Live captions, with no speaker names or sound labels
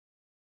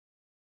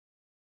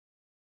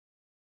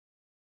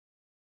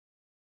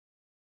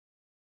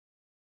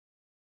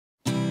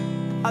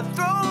I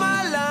throw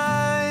my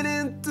line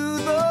into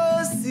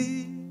the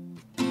sea.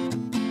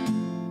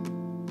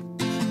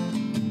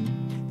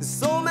 There's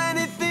so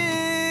many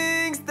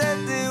things that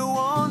they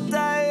want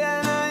I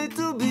and I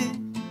to be.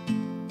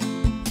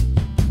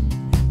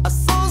 I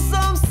sow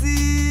some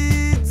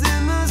seeds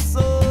in the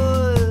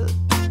soil,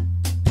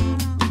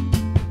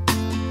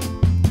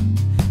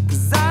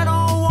 'cause I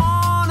don't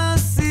wanna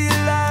see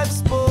life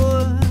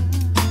spoil.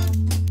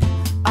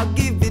 I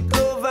give it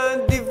love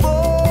and devotion.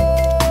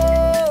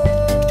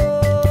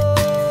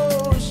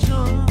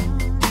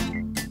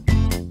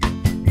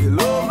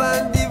 Love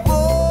and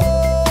devotion.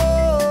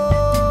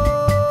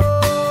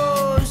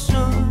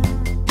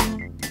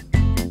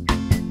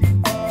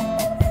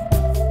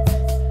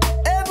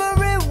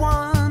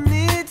 Everyone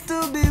needs to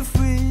be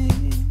free.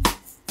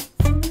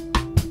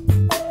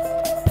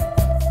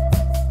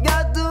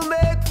 Got to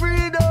make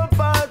freedom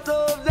part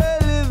of their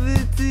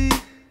liberty.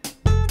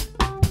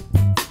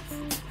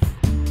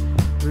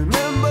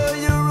 Remember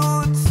your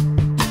roots,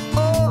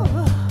 oh,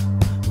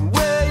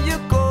 where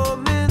you're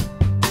coming.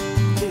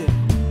 Yeah.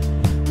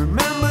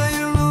 Remember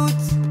your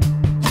roots,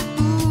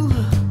 ooh,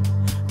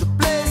 the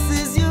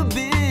places you've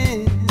been,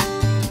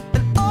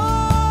 and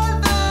all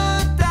the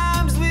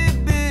times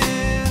we've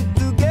been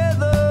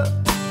together,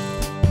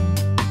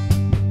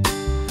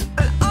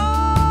 and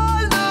all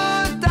the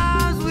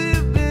times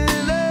we've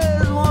been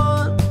as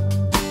one.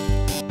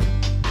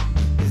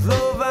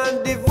 Love and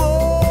devotion.